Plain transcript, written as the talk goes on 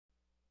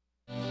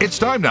It's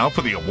time now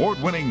for the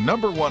award-winning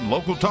 #1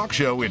 local talk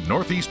show in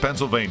Northeast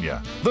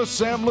Pennsylvania, The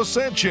Sam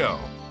Lesante Show.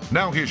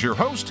 Now here's your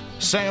host,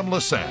 Sam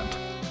Lesante.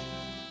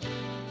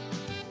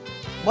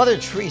 Mother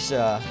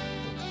Teresa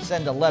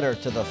sent a letter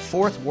to the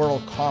Fourth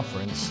World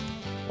Conference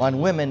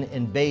on Women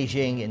in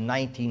Beijing in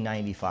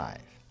 1995.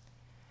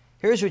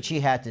 Here's what she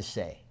had to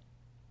say.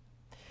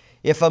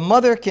 If a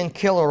mother can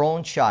kill her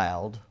own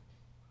child,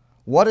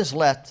 what is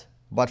left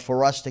but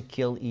for us to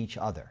kill each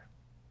other?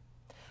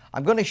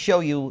 I'm going to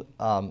show you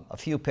a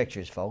few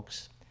pictures,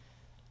 folks.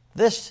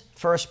 This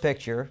first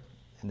picture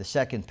and the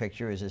second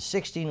picture is a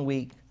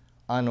 16-week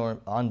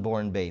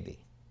unborn baby.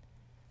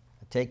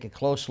 Take a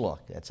close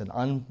look. That's an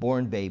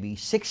unborn baby,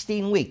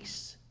 16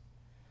 weeks.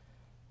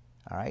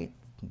 All right,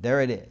 there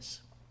it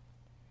is.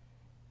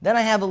 Then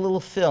I have a little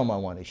film I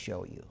want to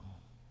show you.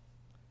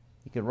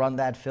 You could run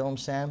that film,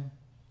 Sam.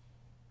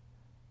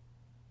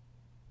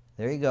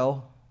 There you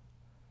go.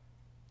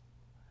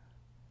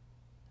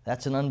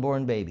 That's an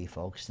unborn baby,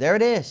 folks. There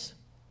it is.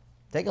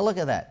 Take a look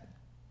at that.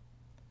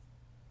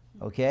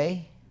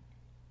 Okay?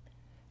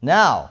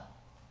 Now,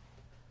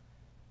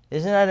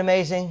 isn't that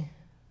amazing?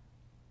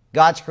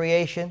 God's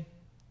creation.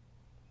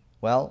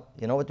 Well,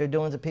 you know what they're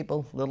doing to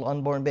people, little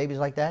unborn babies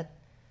like that?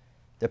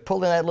 They're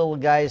pulling that little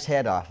guy's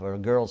head off, or a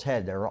girl's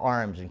head, their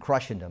arms, and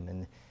crushing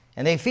them.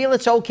 And they feel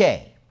it's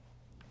okay.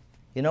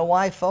 You know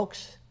why,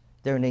 folks?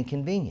 They're an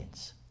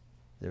inconvenience.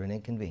 They're an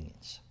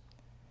inconvenience.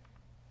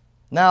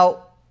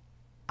 Now,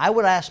 I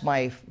would ask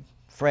my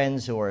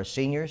friends who are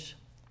seniors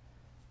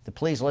to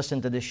please listen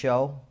to this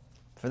show.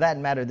 For that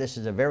matter, this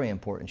is a very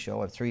important show.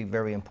 I have 3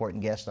 very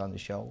important guests on the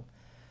show.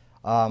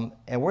 And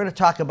we're going to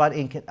talk about,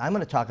 I'm going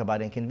to talk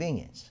about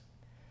inconvenience.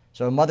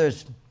 So a mother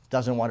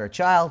doesn't want her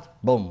child,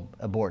 boom,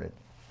 aborted.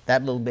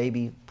 That little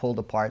baby pulled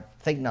apart,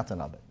 think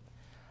nothing of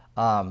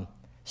it.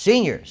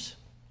 Seniors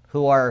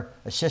who are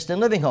assisted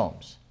living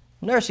homes,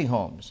 nursing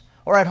homes,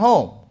 or at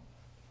home,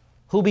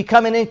 who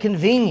become an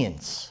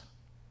inconvenience.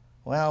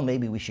 Well,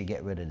 maybe we should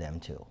get rid of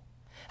them too.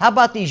 How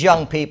about these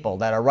young people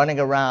that are running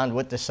around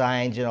with the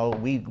signs, you know,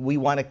 we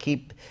want to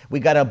keep, we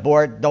got to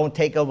abort, don't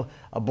take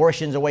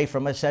abortions away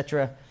from us,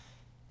 etc.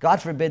 God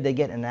forbid they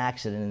get in an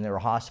accident in their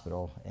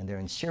hospital and they're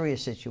in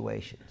serious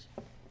situations.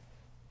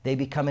 They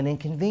become an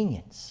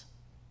inconvenience.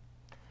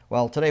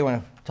 Well, today we're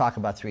going to talk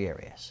about 3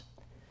 areas.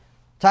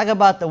 Talk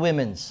about the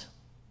women's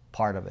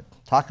part of it.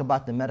 Talk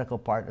about the medical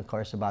part, and of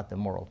course, about the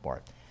moral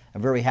part.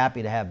 I'm very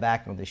happy to have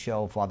back on the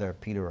show Father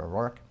Peter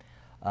O'Rourke,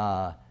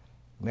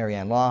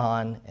 Maryann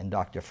Lawhon, and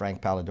Dr.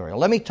 Frank Polidora.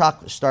 Let me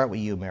start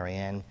with you,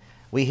 Maryann.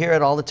 We hear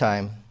it all the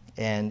time,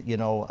 and you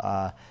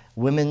know,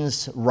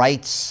 women's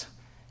rights.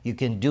 You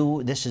can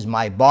do, this is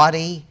my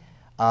body.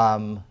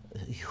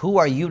 Who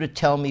are you to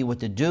tell me what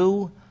to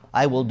do?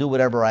 I will do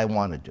whatever I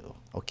want to do,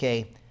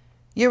 okay?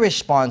 Your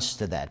response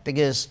to that,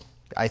 because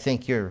I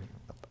think you're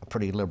a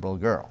pretty liberal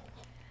girl.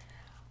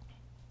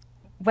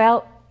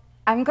 Well,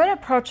 I'm going to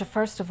approach it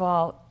first of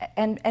all,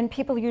 and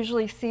people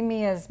usually see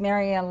me as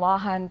Maryann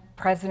Lawhon,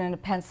 President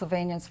of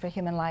Pennsylvanians for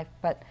Human Life,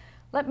 but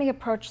let me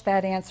approach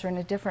that answer in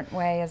a different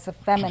way as a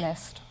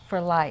feminist for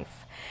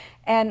life.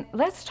 And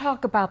let's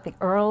talk about the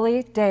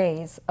early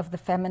days of the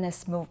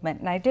feminist movement.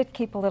 And I did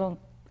keep a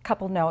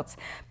couple notes,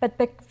 but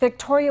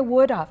Victoria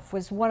Woodruff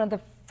was one of the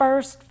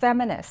first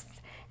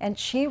feminists, and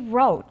she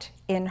wrote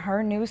in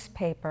her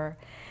newspaper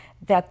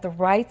that the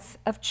rights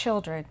of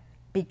children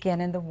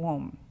begin in the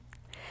womb.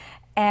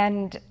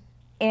 And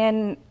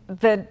in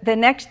the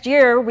next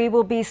year, we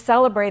will be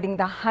celebrating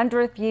the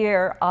 100th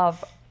year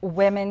of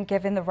women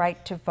given the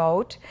right to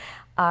vote.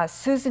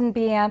 Susan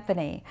B.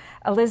 Anthony,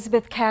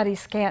 Elizabeth Cady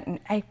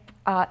Stanton,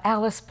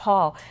 Alice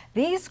Paul,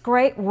 these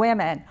great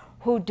women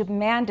who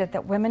demanded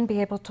that women be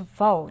able to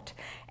vote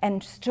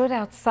and stood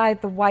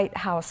outside the White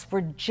House,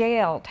 were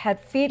jailed, had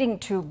feeding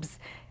tubes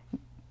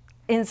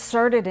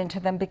inserted into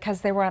them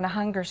because they were on a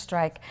hunger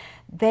strike.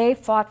 They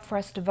fought for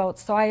us to vote.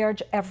 So I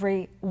urge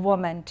every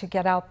woman to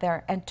get out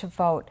there and to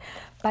vote.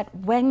 But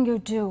when you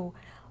do,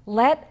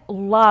 let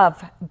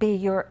love be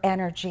your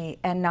energy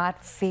and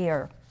not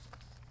fear.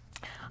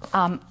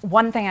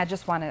 One thing I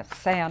just want to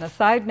say on a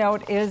side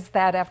note is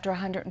that after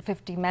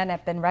 150 men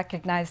have been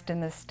recognized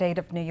in the state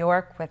of New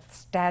York with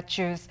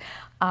statues,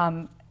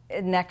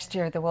 next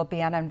year there will be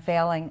an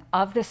unveiling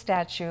of the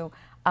statue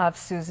of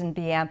Susan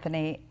B.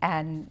 Anthony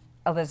and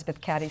Elizabeth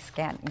Cady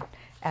Stanton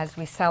as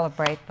we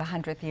celebrate the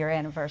 100th year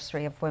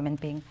anniversary of women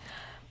being.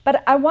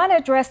 But I want to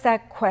address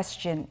that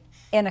question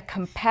in a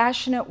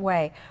compassionate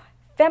way.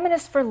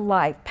 Feminists for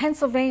Life,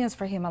 Pennsylvanians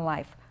for Human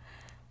Life,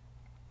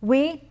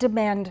 we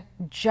demand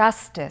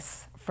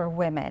justice for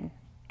women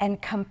and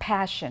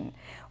compassion.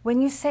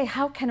 When you say,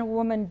 how can a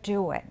woman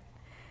do it?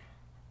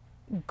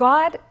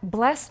 God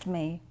blessed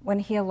me when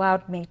He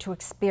allowed me to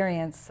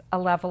experience a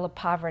level of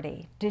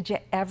poverty. Did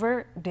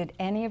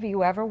any of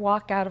you ever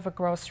walk out of a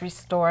grocery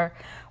store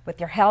with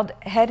your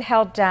head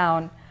held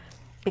down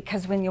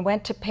because when you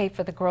went to pay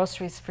for the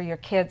groceries for your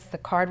kids, the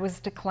card was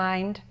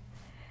declined?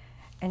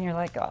 And you're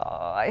like,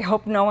 oh, I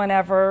hope no one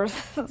ever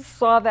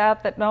saw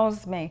that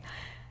knows me.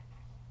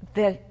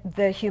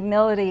 The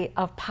humility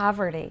of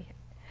poverty.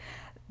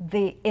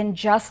 the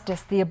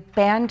injustice, the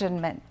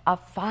abandonment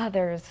of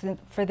fathers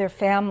for their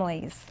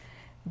families.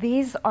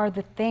 These are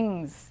the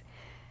things.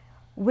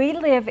 We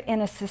live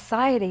in a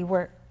society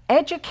where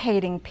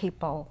educating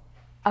people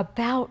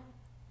about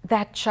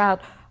that child,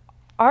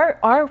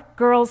 our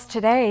girls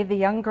today, the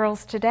young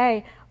girls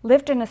today,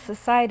 lived in a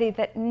society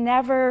that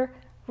never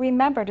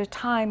remembered a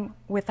time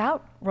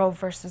without Roe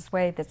versus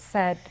Wade that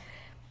said,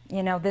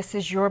 you know, this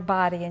is your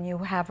body and you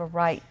have a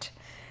right.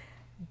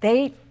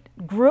 They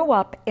grew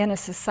up in a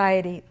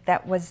society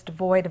that was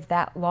devoid of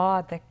that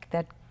law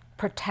that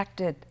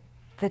protected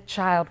the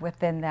child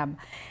within them.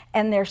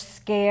 And they're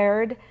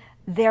scared,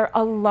 they're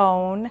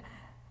alone.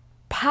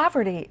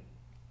 Poverty,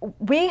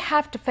 we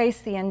have to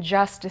face the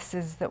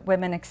injustices that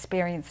women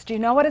experience. Do you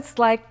know what it's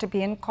like to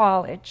be in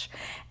college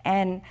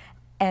and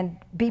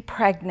be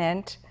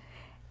pregnant?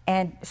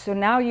 And so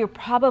now you're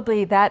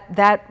probably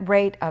that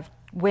rate of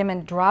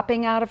women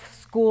dropping out of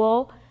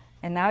school,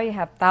 and now you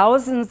have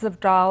thousands of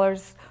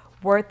dollars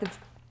worth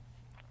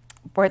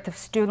of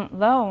student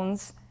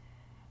loans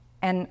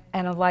and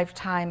a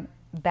lifetime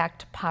back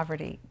to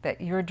poverty, that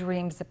your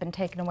dreams have been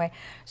taken away.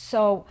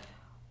 So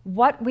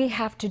what we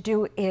have to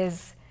do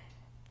is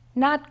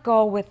not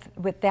go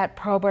with that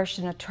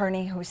pro-abortion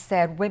attorney who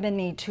said women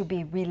need to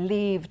be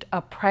relieved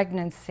of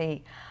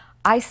pregnancy.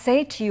 I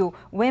say to you,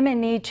 women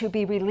need to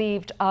be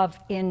relieved of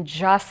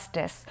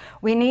injustice.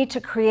 We need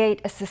to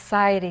create a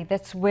society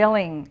that's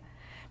willing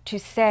to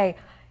say,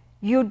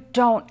 you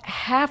don't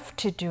have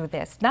to do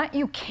this. Not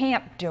you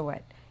can't do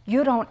it.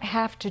 You don't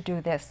have to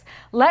do this.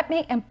 Let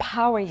me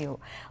empower you.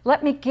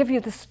 Let me give you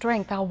the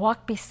strength. I'll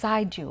walk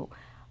beside you.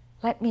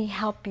 Let me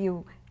help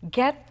you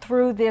get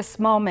through this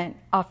moment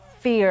of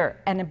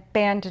fear and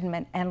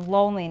abandonment and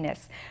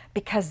loneliness,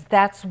 because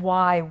that's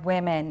why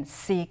women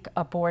seek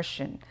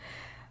abortion.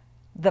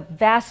 The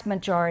vast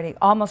majority,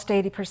 almost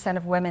 80%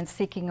 of women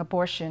seeking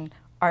abortion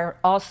are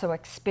also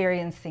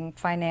experiencing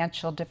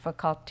financial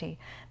difficulty.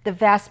 The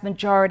vast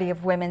majority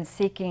of women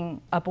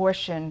seeking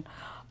abortion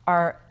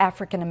are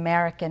African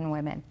American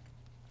women.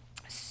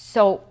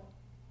 So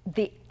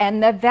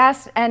and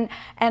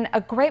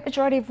a great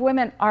majority of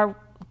women are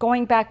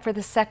going back for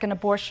the second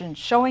abortion,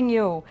 showing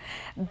you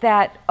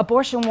that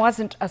abortion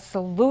wasn't a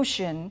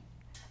solution.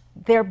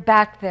 They're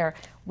back there.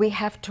 We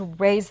have to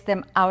raise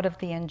them out of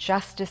the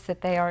injustice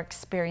that they are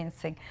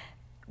experiencing.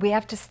 We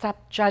have to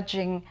stop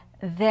judging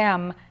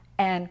them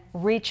and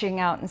reaching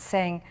out and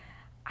saying,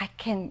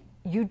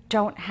 you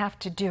don't have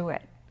to do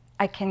it.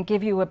 I can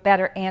give you a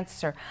better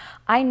answer.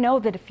 I know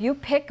that if you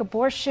pick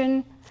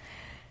abortion,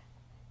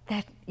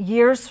 that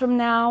years from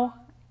now,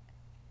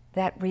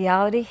 that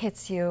reality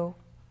hits you.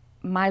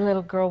 My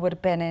little girl would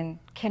have been in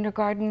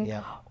kindergarten,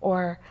 yeah.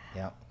 or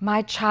yeah.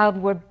 my child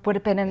would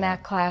have been in yeah.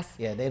 that class.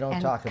 Yeah, they don't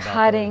talk about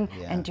cutting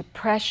yeah. and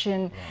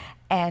depression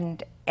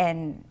and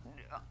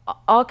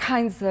all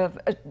kinds of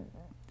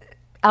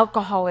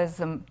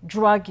alcoholism,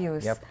 drug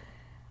use. Yep.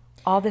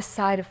 All the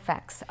side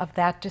effects of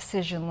that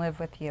decision live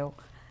with you.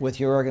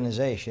 With your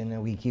organization,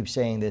 and we keep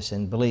saying this,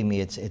 and believe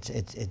me,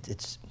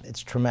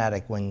 it's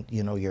traumatic when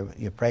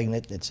you're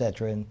pregnant,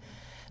 etc.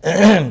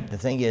 And the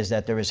thing is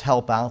that there is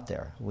help out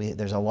there.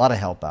 There's a lot of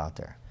help out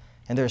there,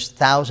 and there's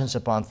thousands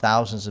upon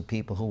thousands of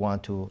people who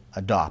want to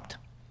adopt,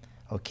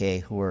 okay,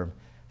 who are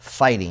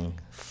fighting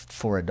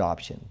for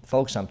adoption.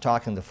 Folks, I'm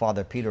talking to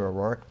Father Peter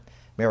O'Rourke,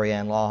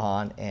 Maryann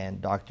Lawhon,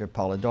 and Dr.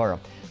 Polidora.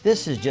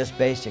 This is just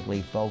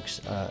basically, folks,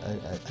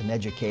 an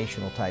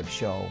educational type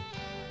show.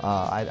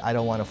 I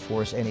don't want to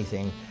force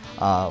anything.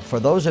 For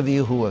those of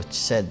you who have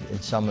said,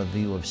 and some of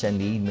you have sent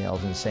me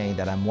emails and saying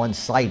that I'm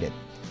one-sided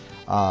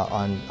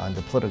on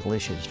the political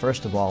issues,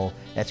 first of all,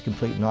 that's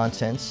complete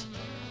nonsense.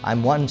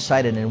 I'm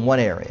one-sided in one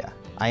area.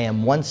 I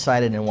am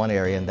one-sided in one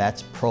area, and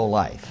that's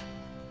pro-life.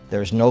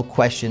 There's no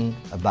question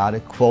about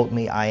it. Quote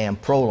me, I am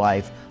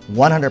pro-life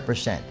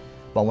 100%.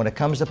 But when it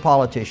comes to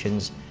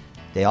politicians,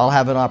 they all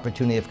have an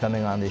opportunity of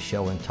coming on this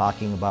show and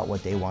talking about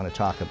what they want to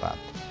talk about.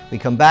 We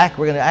come back,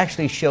 we're going to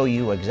actually show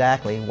you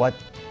exactly what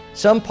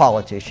some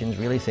politicians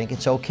really think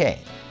it's okay.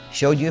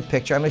 Showed you a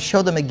picture. I'm going to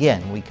show them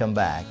again when we come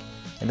back.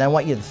 And then I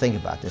want you to think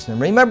about this.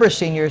 And remember,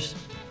 seniors,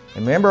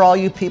 and remember all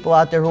you people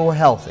out there who are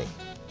healthy.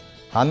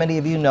 How many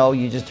of you know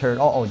you just heard,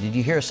 oh, did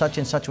you hear such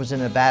and such was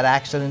in a bad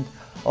accident?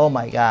 Oh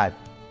my God.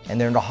 And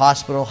they're in the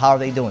hospital. How are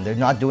they doing? They're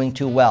not doing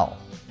too well.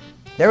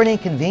 They're an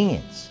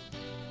inconvenience.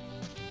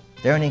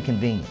 They're an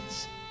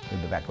inconvenience.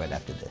 We'll be back right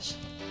after this.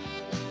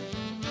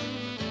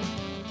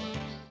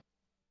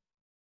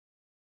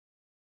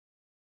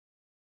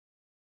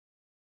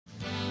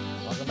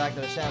 Welcome back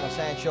to the Sam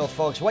Lesante Show,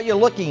 folks. What you're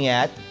looking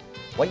at,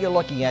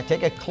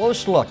 take a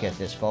close look at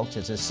this, folks.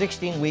 It's a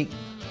 16-week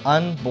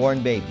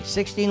unborn baby.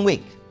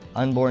 16-week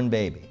unborn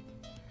baby.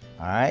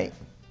 All right?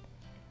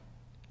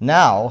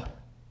 Now,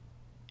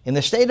 in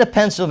the state of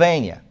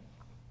Pennsylvania,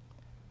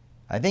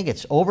 I think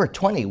it's over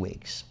 20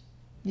 weeks.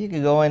 You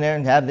could go in there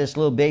and have this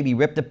little baby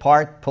ripped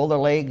apart, pull the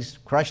legs,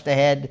 crush the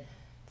head.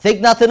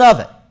 Think nothing of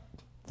it.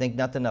 Think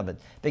nothing of it,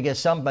 because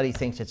somebody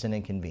thinks it's an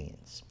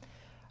inconvenience.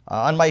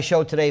 On my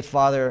show today,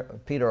 Father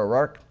Peter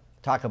O'Rourke,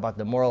 talk about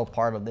the moral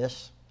part of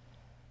this.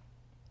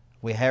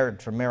 We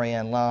heard from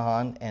Maryann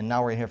Lawhon, and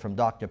now we're going to hear from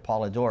Dr.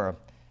 Polidora.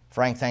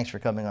 Frank, thanks for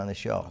coming on the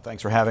show.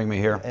 Thanks for having me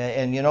here.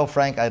 And you know,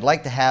 Frank, I'd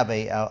like to have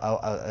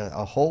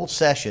a whole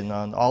session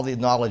on all the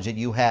knowledge that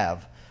you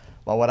have.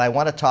 But what I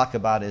want to talk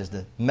about is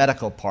the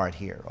medical part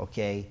here,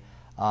 okay?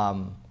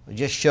 We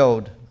just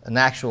showed an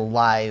actual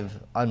live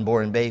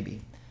unborn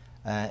baby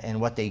and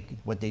what they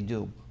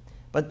do.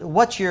 But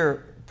what's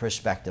your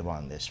perspective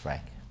on this,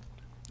 Frank?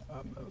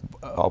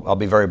 I'll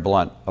be very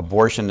blunt.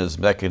 Abortion is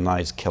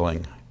mechanized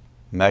killing.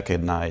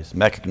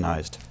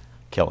 Mechanized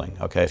killing,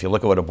 okay? If you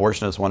look at what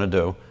abortionists want to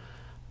do,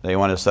 they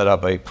want to set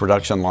up a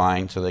production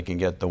line so they can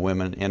get the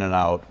women in and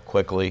out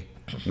quickly,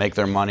 make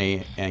their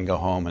money, and go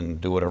home and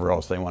do whatever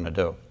else they want to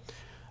do.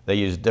 They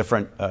use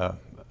different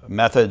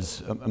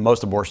methods.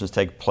 Most abortions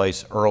take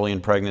place early in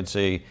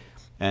pregnancy,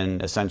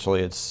 and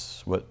essentially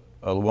it's what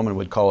a woman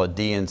would call a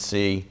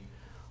D&C,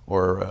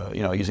 or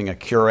using a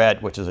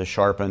curette, which is a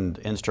sharpened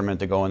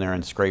instrument to go in there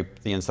and scrape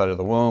the inside of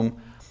the womb,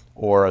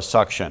 or a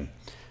suction.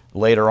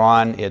 Later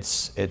on,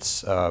 it's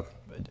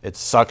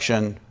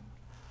suction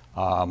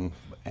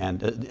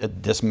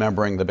and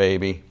dismembering the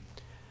baby.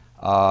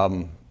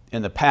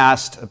 In the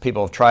past,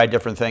 people have tried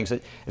different things.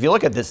 If you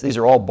look at this, these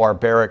are all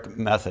barbaric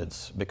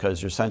methods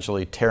because you're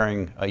essentially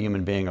tearing a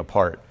human being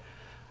apart.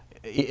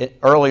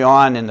 Early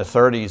on in the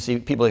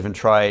 30s, people even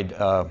tried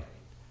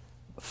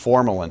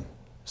formalin,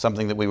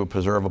 something that we would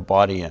preserve a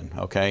body in,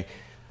 okay?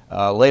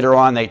 Later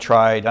on, they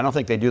tried, I don't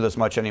think they do this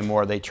much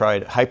anymore, they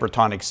tried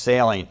hypertonic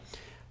saline,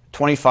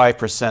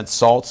 25%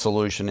 salt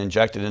solution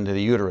injected into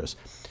the uterus.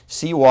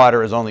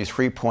 Seawater is only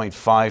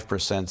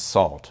 3.5%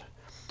 salt.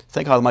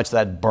 Think how much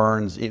that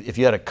burns if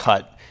you had a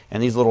cut,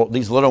 and these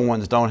little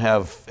ones don't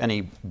have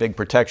any big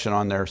protection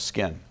on their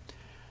skin.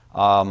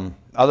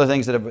 Other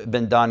things that have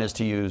been done is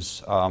to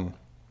use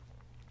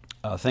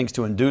things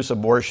to induce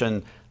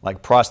abortion,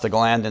 like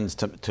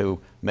prostaglandins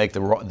to make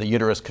the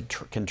uterus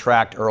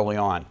contract early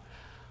on.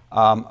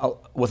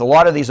 With a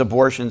lot of these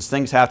abortions,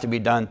 things have to be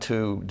done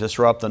to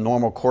disrupt the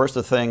normal course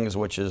of things,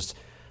 which is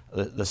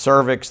the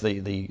cervix,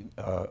 the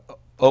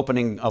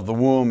opening of the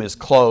womb is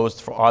closed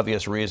for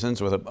obvious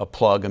reasons with a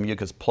plug, a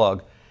mucus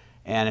plug,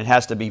 and it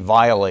has to be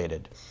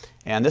violated.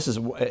 And this is,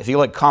 if you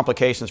look at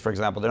complications, for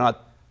example, they're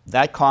not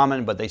that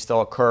common, but they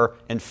still occur.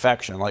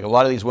 Infection, like a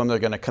lot of these women that are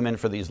going to come in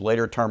for these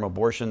later term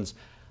abortions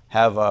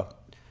have a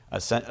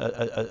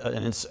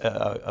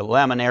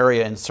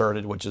laminaria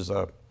inserted, which is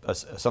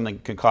something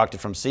concocted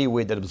from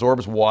seaweed that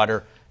absorbs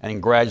water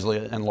and gradually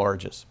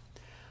enlarges.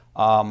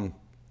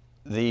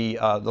 The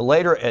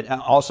later, and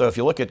also if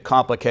you look at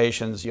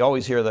complications, you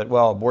always hear that,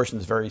 well, abortion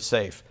is very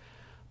safe,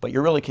 but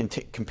you're really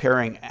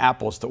comparing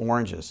apples to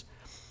oranges.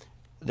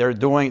 They're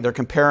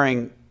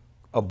comparing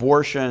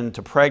abortion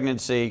to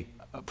pregnancy.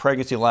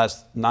 Pregnancy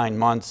lasts 9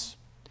 months.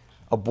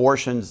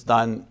 Abortions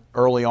done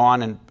early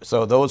on, and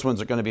so those ones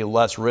are going to be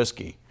less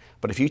risky.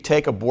 But if you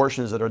take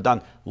abortions that are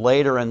done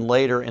later and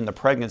later in the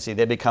pregnancy,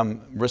 they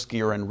become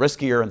riskier and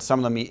riskier. And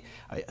some of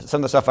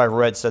the stuff I've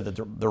read said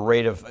that the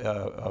rate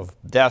of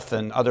death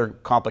and other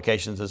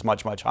complications is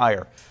much, much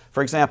higher.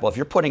 For example, if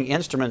you're putting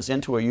instruments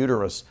into a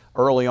uterus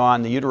early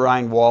on, the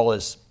uterine wall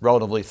is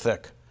relatively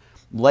thick.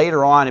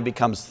 Later on, it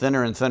becomes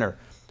thinner and thinner.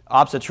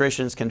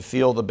 Obstetricians can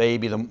feel the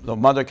baby, the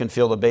mother can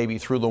feel the baby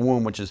through the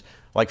womb, which is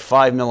like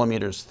 5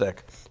 millimeters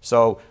thick.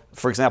 So,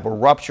 for example,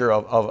 rupture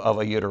of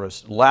a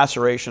uterus,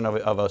 laceration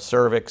of a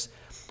cervix,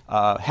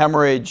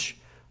 hemorrhage,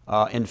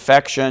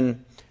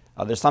 infection.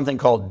 There's something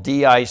called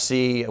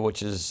DIC,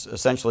 which is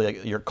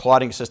essentially your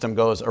clotting system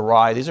goes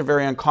awry. These are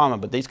very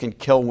uncommon, but these can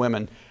kill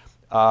women.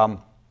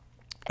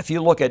 If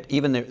you look at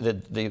even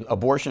the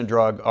abortion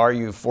drug,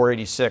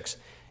 RU486,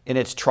 in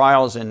its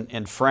trials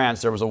in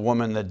France, there was a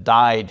woman that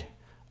died.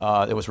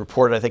 It was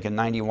reported, I think, in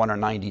 91 or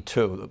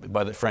 92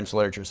 by the French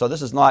literature. So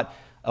this is not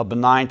a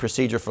benign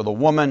procedure for the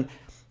woman.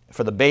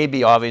 For the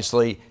baby,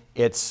 obviously,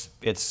 it's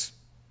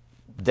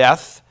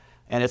death,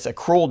 and it's a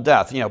cruel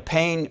death. You know,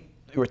 pain.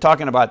 We were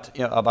talking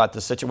about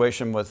the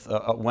situation with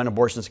when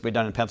abortions can be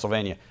done in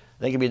Pennsylvania.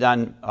 They can be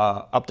done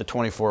up to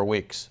 24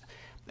 weeks.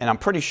 And I'm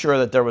pretty sure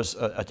that there was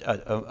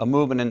a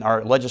movement in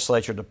our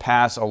legislature to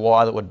pass a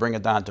law that would bring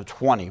it down to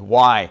 20.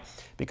 Why?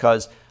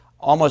 Because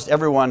almost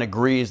everyone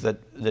agrees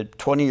that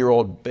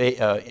 20-year-old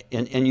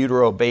in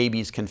utero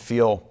babies can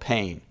feel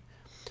pain.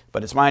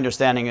 But it's my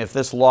understanding if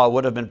this law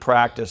would have been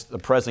practiced, the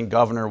present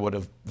governor would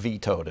have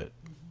vetoed it.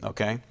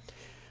 Okay?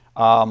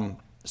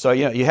 So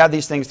you have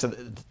these things to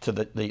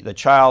the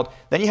child.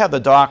 Then you have the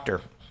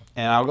doctor.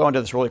 And I'll go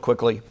into this really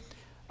quickly.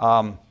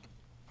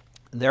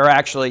 There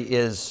actually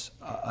is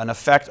an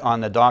effect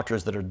on the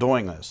doctors that are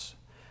doing this.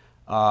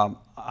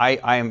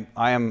 I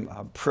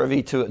am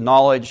privy to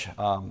knowledge.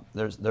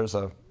 There's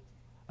a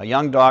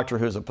young doctor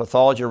who's a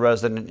pathology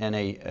resident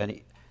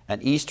in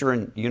an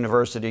Eastern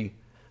university,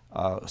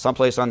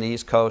 someplace on the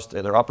East Coast,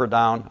 either up or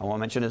down. I won't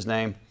mention his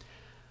name.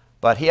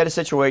 But he had a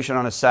situation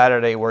on a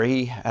Saturday where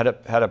he had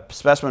a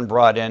specimen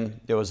brought in.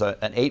 There was an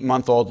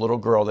 8-month-old little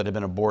girl that had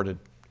been aborted.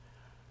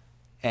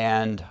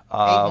 And 8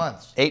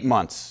 months. 8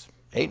 months.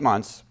 8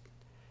 months.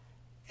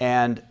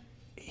 And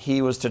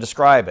he was to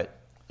describe it.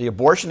 The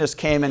abortionist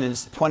came in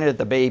and pointed at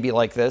the baby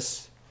like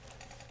this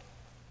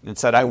and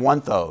said, "I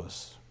want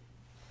those."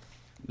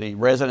 The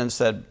resident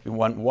said, "You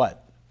want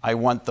what?" "I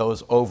want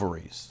those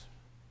ovaries."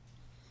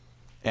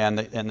 And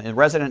the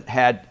resident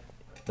had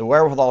the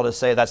wherewithal to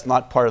say, "That's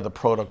not part of the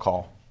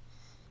protocol.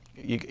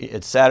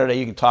 It's Saturday,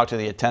 you can talk to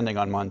the attending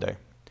on Monday."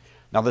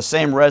 Now, the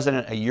same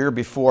resident a year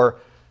before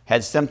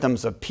had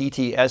symptoms of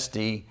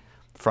PTSD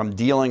from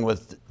dealing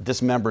with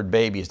dismembered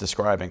babies,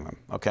 describing them,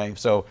 okay?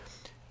 So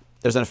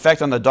there's an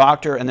effect on the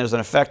doctor, and there's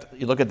an effect,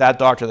 you look at that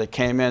doctor that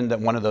came in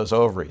that wanted those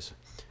ovaries.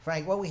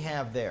 Frank, what we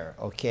have there,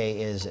 okay,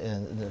 is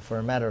for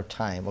a matter of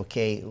time,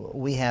 okay,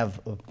 we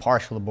have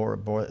partial birth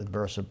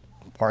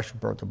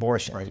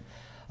abortion. Right.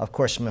 Of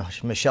course,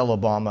 Michelle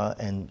Obama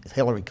and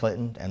Hillary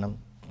Clinton, and I'm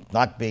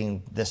not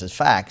being, this is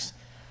facts,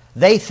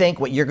 they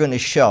think what you're going to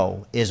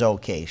show is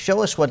okay.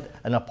 Show us what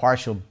a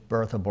partial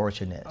birth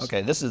abortion is.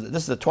 Okay, this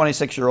is a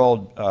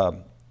 26-year-old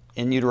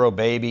in utero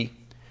baby.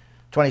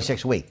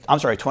 26 weeks. I'm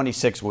sorry,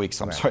 26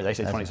 weeks. I'm Right. sorry, they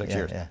say 26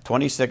 years. Yeah.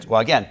 26,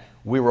 well, again,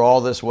 we were all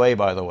this way,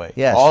 by the way.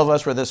 Yes. All of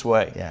us were this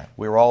way. Yeah.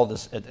 We were all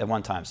this at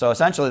one time. So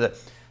essentially,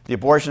 the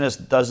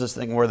abortionist does this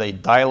thing where they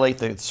dilate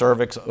the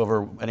cervix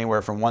over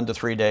anywhere from 1 to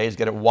 3 days,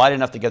 get it wide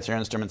enough to get their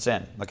instruments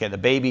in. Okay, the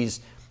baby's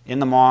in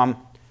the mom.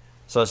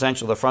 So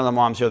essentially, the front of the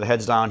mom's here, the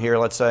head's down here,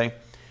 let's say.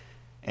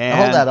 And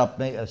Hold that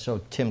up so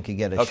Tim can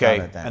get a shot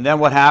at that. And then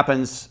what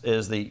happens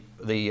is the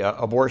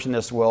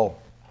abortionist will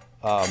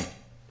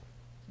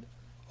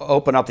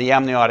open up the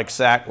amniotic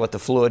sac, let the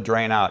fluid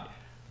drain out.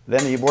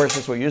 Then the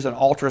abortionist will use an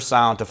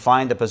ultrasound to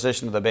find the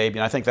position of the baby,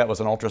 and I think that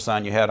was an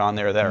ultrasound you had on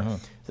there. Mm-hmm.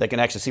 They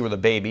can actually see where the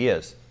baby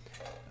is.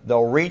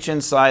 They'll reach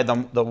inside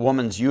the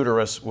woman's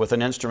uterus with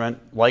an instrument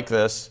like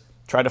this,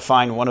 try to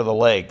find one of the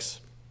legs,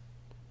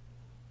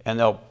 and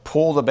they'll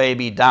pull the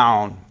baby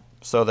down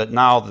so that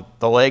now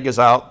the leg is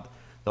out.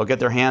 They'll get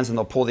their hands and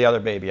they'll pull the other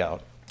baby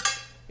out.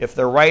 If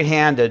they're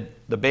right-handed,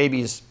 the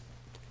baby's,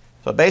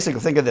 so basically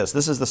think of this.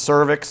 This is the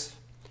cervix.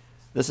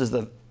 This is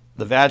the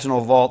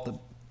vaginal vault.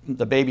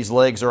 The baby's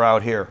legs are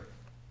out here.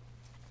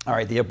 All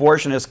right, the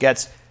abortionist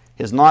gets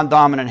his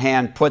non-dominant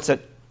hand, puts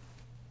it,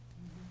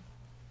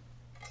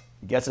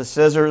 gets his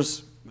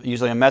scissors,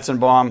 usually a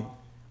Metzenbaum,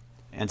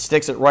 and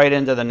sticks it right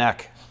into the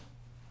neck,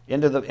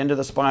 into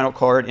the spinal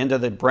cord, into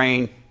the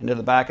brain, into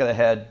the back of the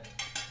head.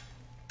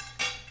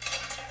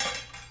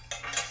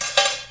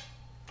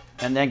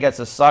 And then gets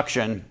a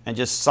suction and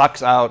just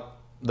sucks out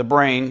the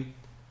brain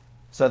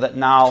so that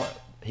now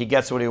he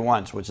gets what he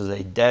wants, which is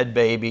a dead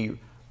baby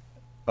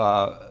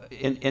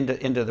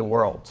into the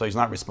world. So he's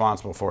not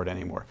responsible for it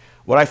anymore.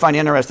 What I find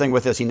interesting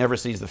with this, he never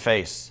sees the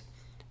face.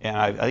 And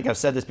I think I've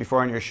said this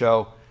before on your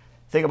show.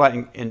 Think about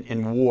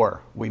in war,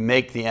 we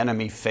make the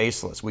enemy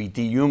faceless. We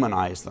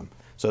dehumanize them.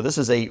 So this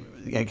is an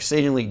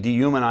exceedingly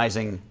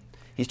dehumanizing.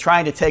 He's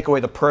trying to take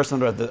away the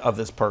personhood of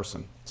this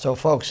person. So,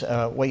 folks,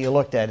 what you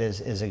looked at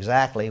is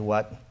exactly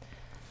what.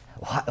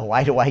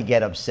 Why do I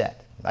get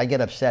upset? I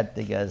get upset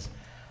because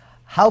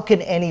how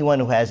can anyone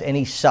who has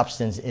any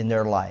substance in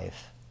their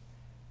life,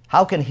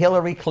 how can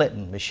Hillary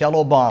Clinton, Michelle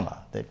Obama,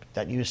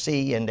 that you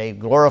see and they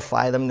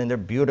glorify them and they're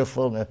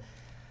beautiful,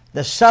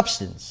 the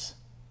substance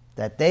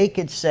that they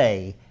could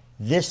say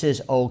this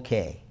is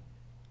okay?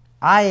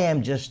 I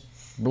am just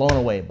blown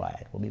away by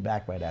it. We'll be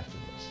back right after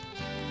this.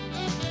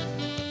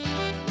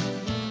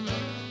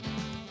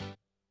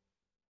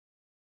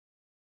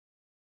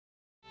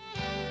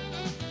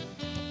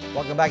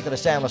 Welcome back to the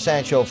Sam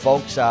Lesante Show,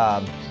 folks.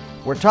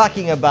 We're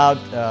talking about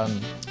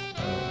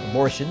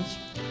abortions.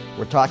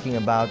 We're talking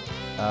about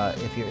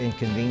if you're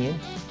inconvenient,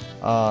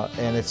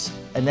 and it's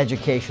an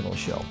educational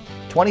show.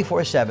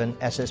 24/7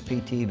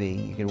 SSP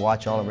TV. You can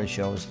watch all of our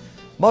shows.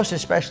 Most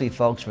especially,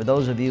 folks, for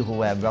those of you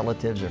who have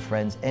relatives or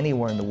friends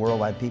anywhere in the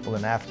world. I have people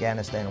in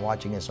Afghanistan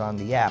watching us on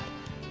the app.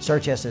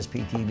 Search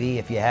SSP TV.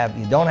 If you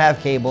don't have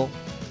cable,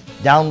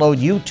 download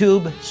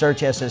YouTube,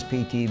 search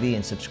SSP TV,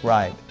 and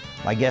subscribe.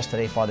 My guest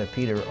today, Father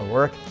Peter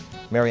O'Rourke,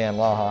 Maryann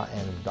Lawhon,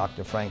 and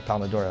Dr. Frank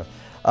Polidora.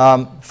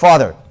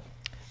 Father,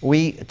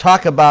 we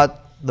talk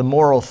about the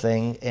moral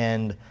thing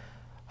and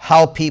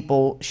how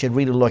people should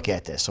really look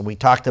at this. So we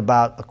talked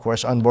about, of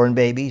course, unborn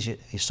babies.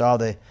 You saw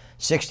the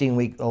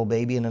 16-week-old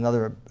baby and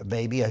another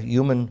baby, a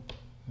human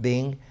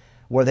being,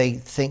 where they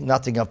think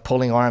nothing of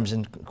pulling arms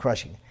and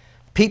crushing.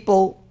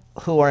 People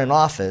who are in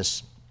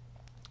office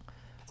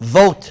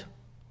vote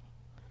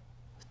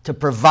to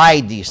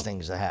provide these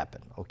things to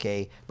happen,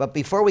 okay? But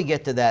before we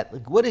get to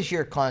that, what is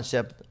your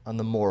concept on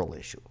the moral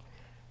issue?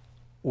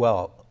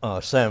 Well,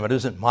 Sam, it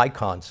isn't my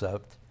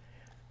concept.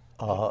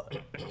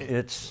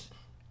 It's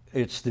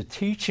the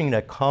teaching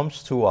that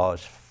comes to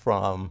us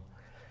from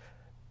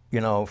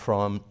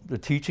the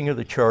teaching of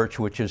the church,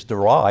 which is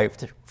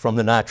derived from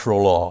the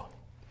natural law.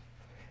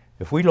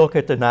 If we look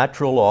at the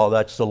natural law,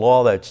 that's the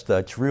law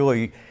that's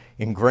really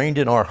ingrained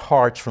in our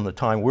hearts from the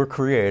time we're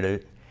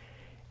created.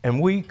 And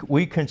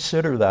we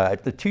consider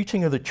that the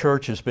teaching of the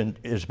church has been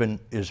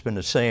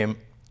the same,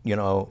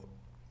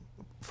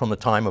 from the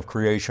time of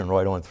creation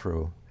right on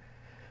through.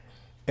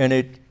 And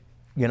it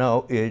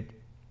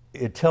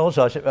it tells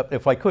us,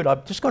 if I could,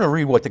 I'm just going to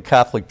read what the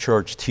Catholic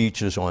Church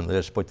teaches on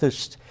this, but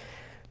this,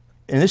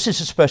 and this is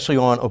especially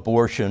on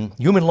abortion.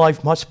 Human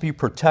life must be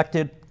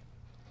protected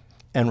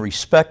and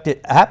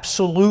respected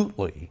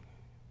absolutely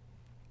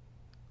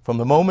from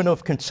the moment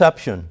of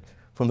conception,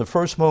 from the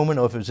first moment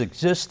of his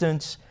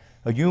existence.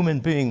 A human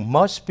being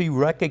must be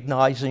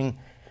recognized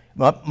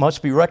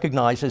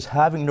as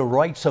having the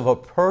rights of a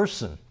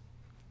person,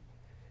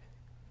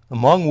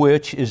 among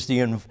which is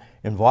the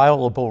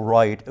inviolable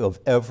right of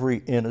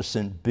every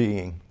innocent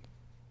being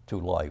to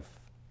life.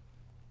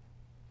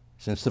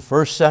 Since the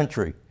first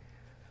century,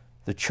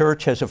 the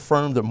Church has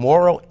affirmed the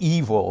moral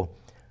evil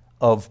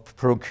of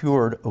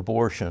procured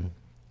abortion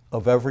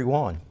of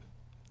everyone.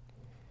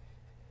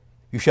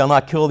 You shall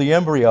not kill the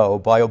embryo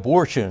by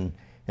abortion,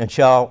 and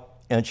shall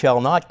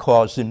not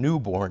cause the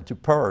newborn to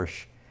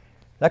perish.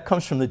 That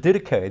comes from the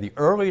Didache, the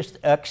earliest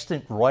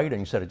extant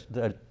writings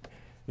that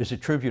is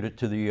attributed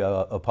to the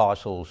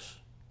apostles,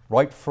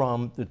 right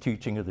from the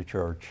teaching of the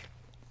Church.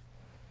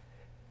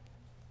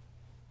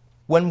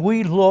 When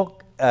we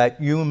look at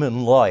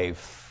human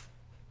life,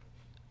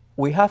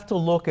 we have to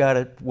look at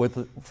it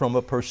from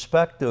a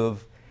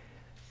perspective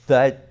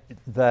that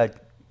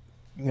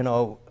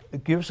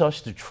gives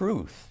us the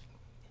truth.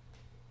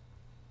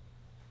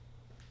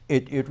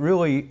 It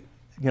really,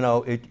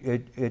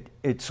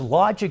 it's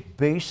logic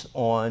based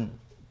on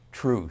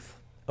truth,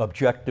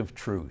 objective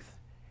truth.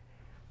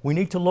 We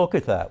need to look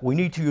at that. We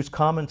need to use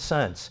common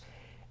sense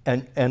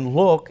and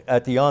look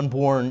at the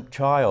unborn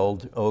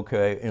child,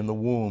 okay, in the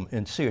womb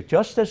and see it,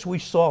 just as we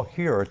saw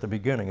here at the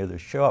beginning of the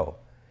show.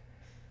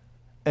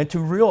 And to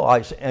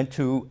realize and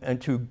to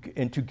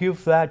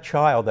give that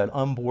child, that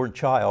unborn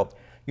child,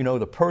 the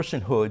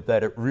personhood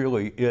that it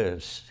really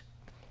is.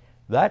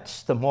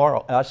 That's the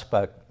moral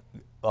aspect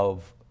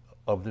of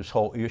this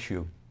whole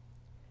issue.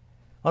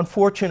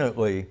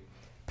 Unfortunately,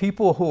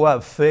 people who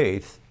have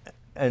faith,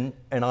 and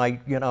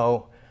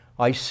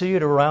I see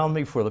it around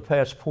me for the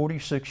past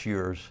 46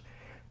 years,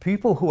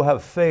 people who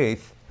have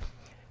faith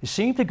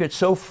seem to get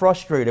so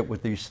frustrated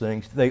with these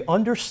things. They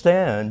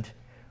understand,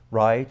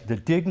 right, the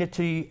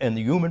dignity and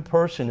the human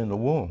person in the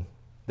womb.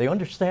 They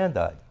understand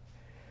that.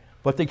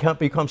 But they can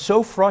become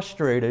so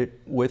frustrated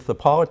with the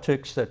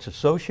politics that's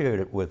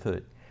associated with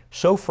it,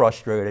 so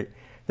frustrated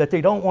that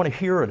they don't want to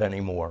hear it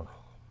anymore.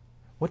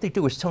 What they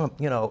do is tell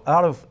them,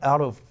 out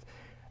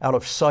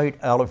of sight,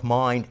 out of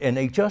mind, and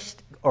they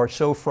just are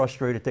so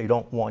frustrated they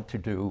don't want to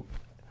do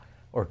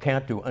or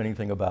can't do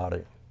anything about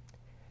it.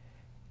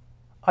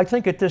 I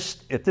think at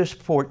this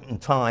point in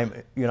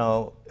time,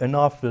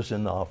 enough is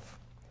enough.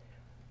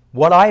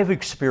 What I've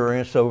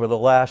experienced over the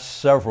last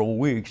several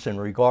weeks in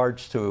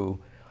regards to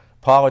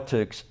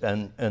politics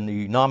and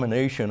the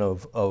nomination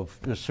of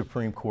the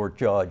Supreme Court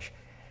judge,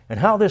 and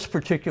how this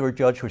particular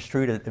judge was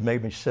treated, it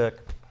made me sick.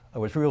 I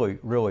was really,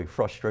 really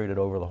frustrated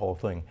over the whole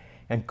thing,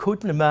 and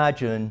couldn't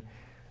imagine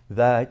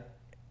that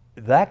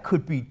that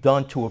could be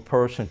done to a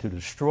person, to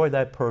destroy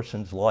that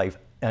person's life,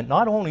 and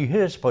not only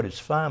his, but his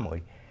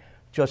family.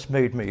 Just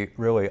made me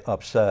really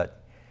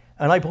upset.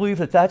 And I believe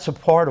that that's a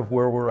part of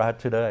where we're at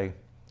today.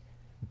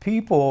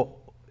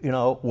 People,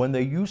 when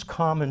they use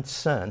common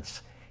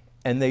sense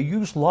and they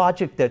use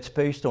logic that's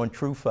based on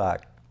true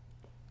fact,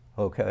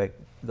 okay,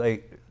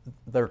 they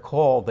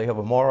have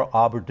a moral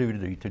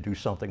obligation to do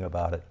something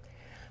about it.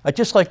 I'd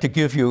just like to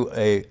give you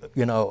a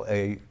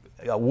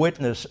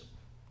witness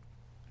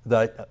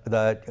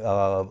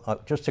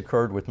that just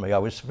occurred with me. I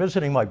was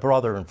visiting my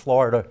brother in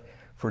Florida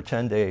for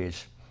 10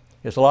 days.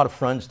 He has a lot of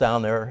friends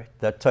down there,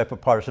 that type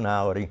of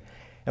personality.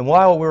 And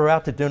while we were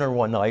out to dinner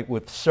one night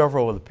with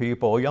several of the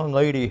people, a young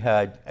lady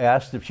had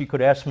asked if she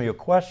could ask me a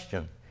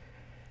question.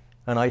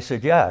 And I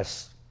said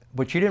yes,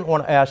 but she didn't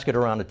want to ask it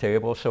around the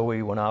table, so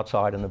we went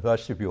outside in the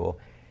vestibule.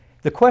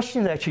 The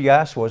question that she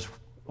asked was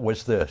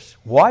this: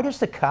 why does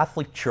the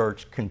Catholic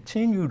Church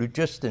continue to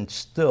just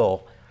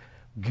instill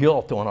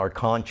guilt on our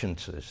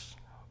consciences?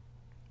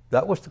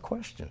 That was the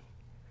question.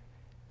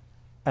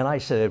 And I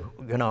said,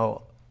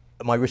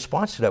 my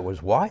response to that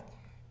was, what?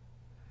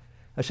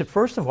 I said,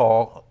 first of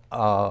all,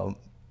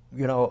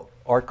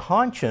 our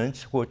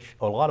conscience, which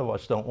a lot of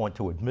us don't want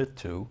to admit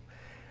to,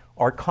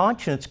 our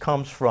conscience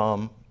comes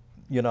from,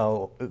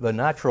 the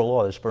natural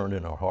law that's burned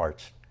in our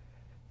hearts.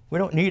 We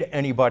don't need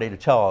anybody to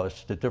tell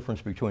us the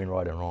difference between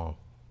right and wrong.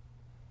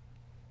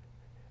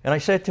 And I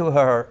said to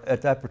her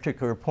at that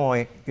particular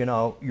point,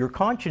 your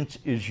conscience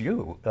is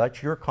you.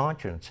 That's your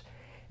conscience.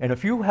 And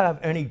if you have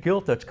any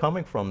guilt that's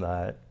coming from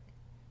that,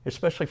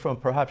 especially from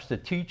perhaps the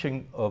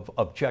teaching of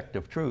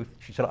objective truth,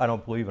 she said, I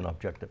don't believe in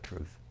objective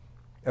truth.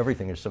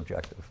 Everything is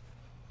subjective.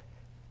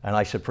 And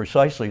I said,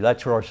 precisely,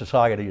 that's where our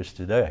society is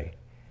today.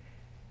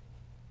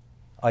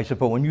 I said,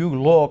 but when you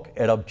look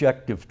at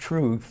objective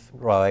truth,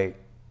 right,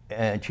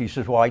 and she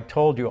says, well, I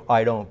told you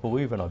I don't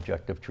believe in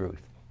objective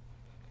truth.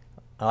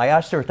 And I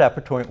asked her at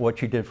that point what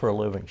she did for a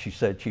living. She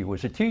said she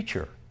was a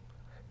teacher.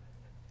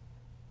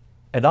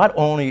 And not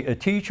only a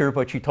teacher,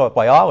 but she taught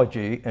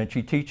biology, and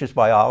she teaches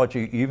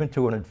biology even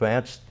to an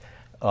advanced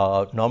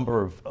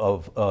number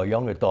of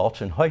young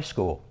adults in high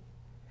school.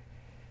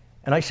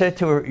 And I said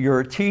to her,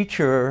 you're a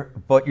teacher,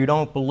 but you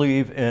don't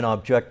believe in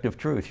objective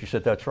truth. She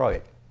said, that's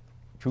right.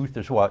 Truth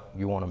is what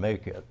you want to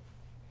make it.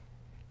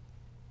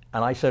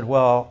 And I said,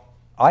 well,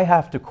 I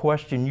have to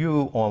question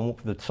you on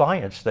the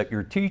science that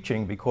you're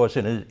teaching because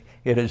it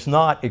is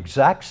not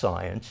exact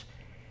science.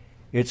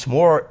 It's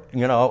more,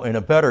 you know, in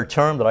a better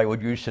term that I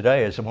would use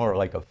today, is more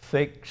like a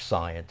fake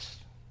science.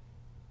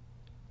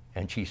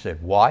 And she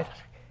said, what?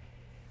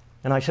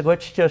 And I said,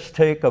 let's just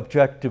take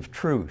objective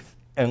truth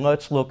and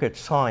let's look at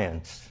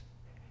science.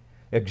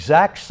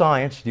 Exact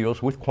science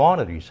deals with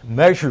quantities,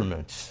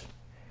 measurements.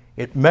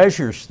 It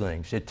measures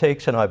things. It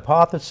takes an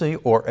hypothesis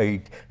or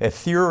a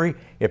theory.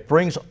 It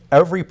brings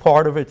every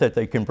part of it that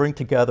they can bring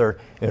together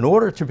in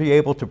order to be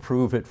able to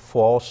prove it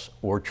false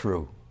or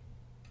true.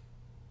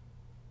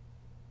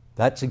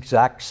 That's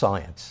exact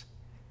science.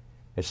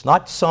 It's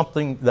not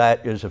something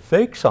that is a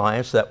fake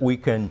science that we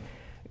can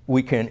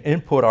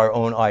input our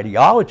own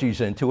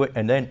ideologies into it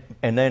and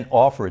then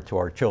offer it to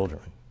our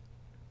children.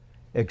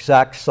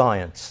 Exact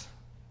science.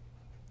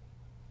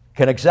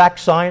 Can exact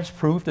science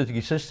prove the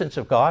existence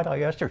of God?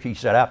 I asked her. She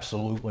said,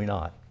 absolutely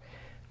not.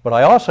 But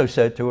I also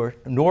said to her,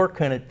 nor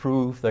can it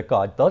prove that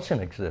God doesn't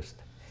exist,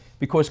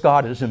 because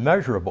God is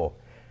immeasurable.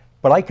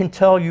 But I can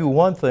tell you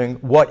one thing,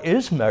 what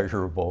is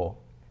measurable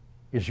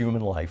is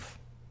human life.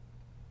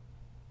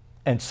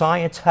 And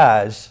science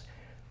has,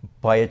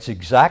 by its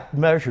exact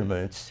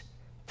measurements,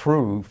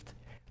 proved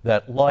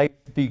that life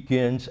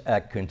begins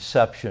at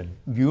conception.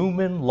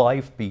 Human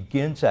life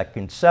begins at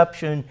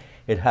conception.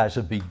 It has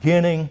a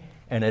beginning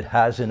and it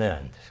has an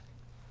end.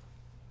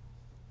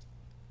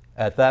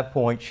 At that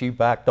point, she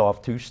backed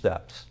off 2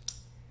 steps.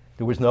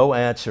 There was no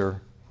answer,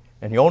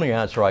 and the only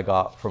answer I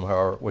got from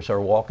her was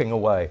her walking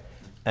away,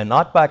 and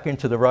not back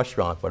into the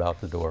restaurant, but out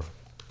the door.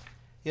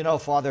 You know,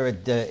 Father,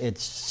 it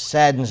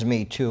saddens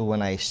me too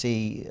when I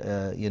see,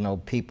 you know,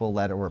 people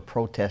that were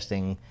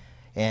protesting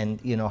and,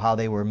 you know, how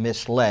they were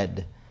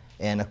misled.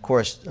 And of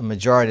course, the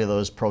majority of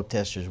those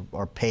protesters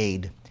are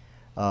paid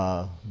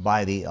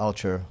by the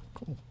ultra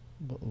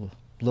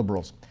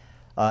liberals.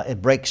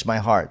 It breaks my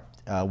heart.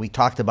 We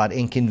talked about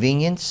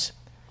inconvenience.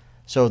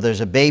 So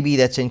there's a baby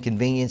that's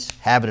inconvenienced,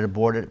 have it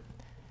aborted.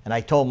 And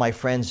I told my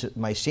friends,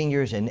 my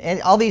seniors,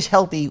 and all these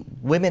healthy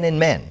women and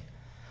men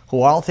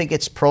who all think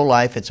it's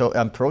pro-life, it's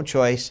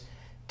pro-choice,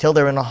 till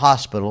they're in a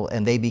hospital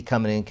and they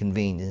become an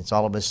inconvenience.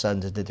 All of a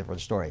sudden, it's a different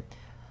story.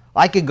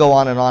 I could go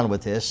on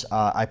with this.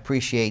 I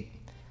appreciate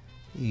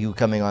you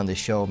coming on the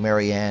show,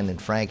 Maryann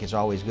and Frank. It's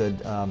always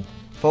good.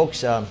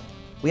 Folks,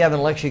 we have an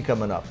election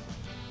coming up.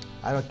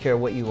 I don't care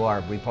what you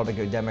are,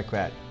 Republican or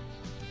Democrat.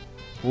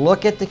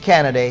 Look at the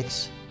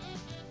candidates,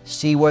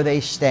 see where they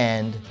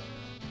stand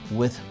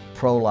with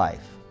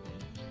pro-life.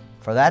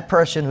 For that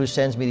person who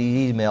sends me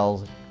these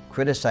emails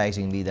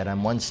criticizing me that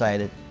I'm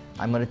one-sided,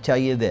 I'm going to tell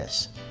you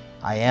this.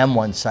 I am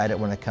one-sided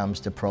when it comes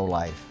to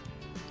pro-life.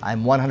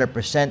 I'm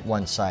 100%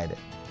 one-sided.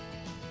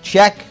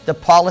 Check the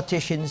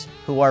politicians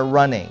who are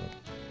running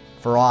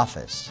for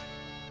office.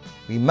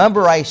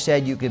 Remember I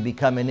said you could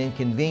become an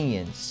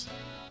inconvenience.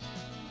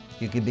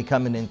 You could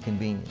become an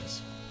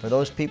inconvenience. For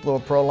those people who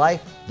are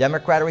pro-life,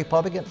 Democrat or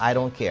Republican, I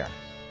don't care.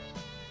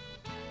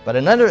 But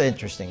another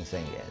interesting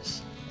thing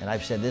is, and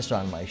I've said this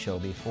on my show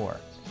before,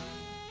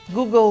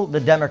 Google the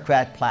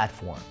Democrat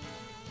platform.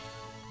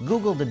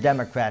 Google the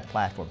Democrat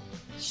platform.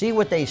 See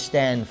what they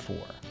stand for,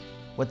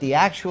 what the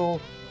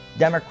actual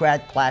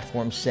Democrat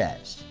platform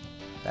says.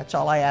 That's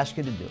all I ask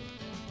you to do.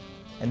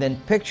 And then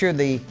picture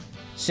the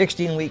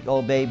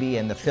 16-week-old baby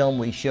and the film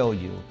we showed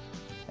you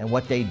and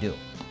what they do.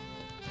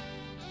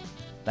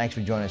 Thanks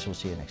for joining us. We'll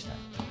see you next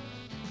time.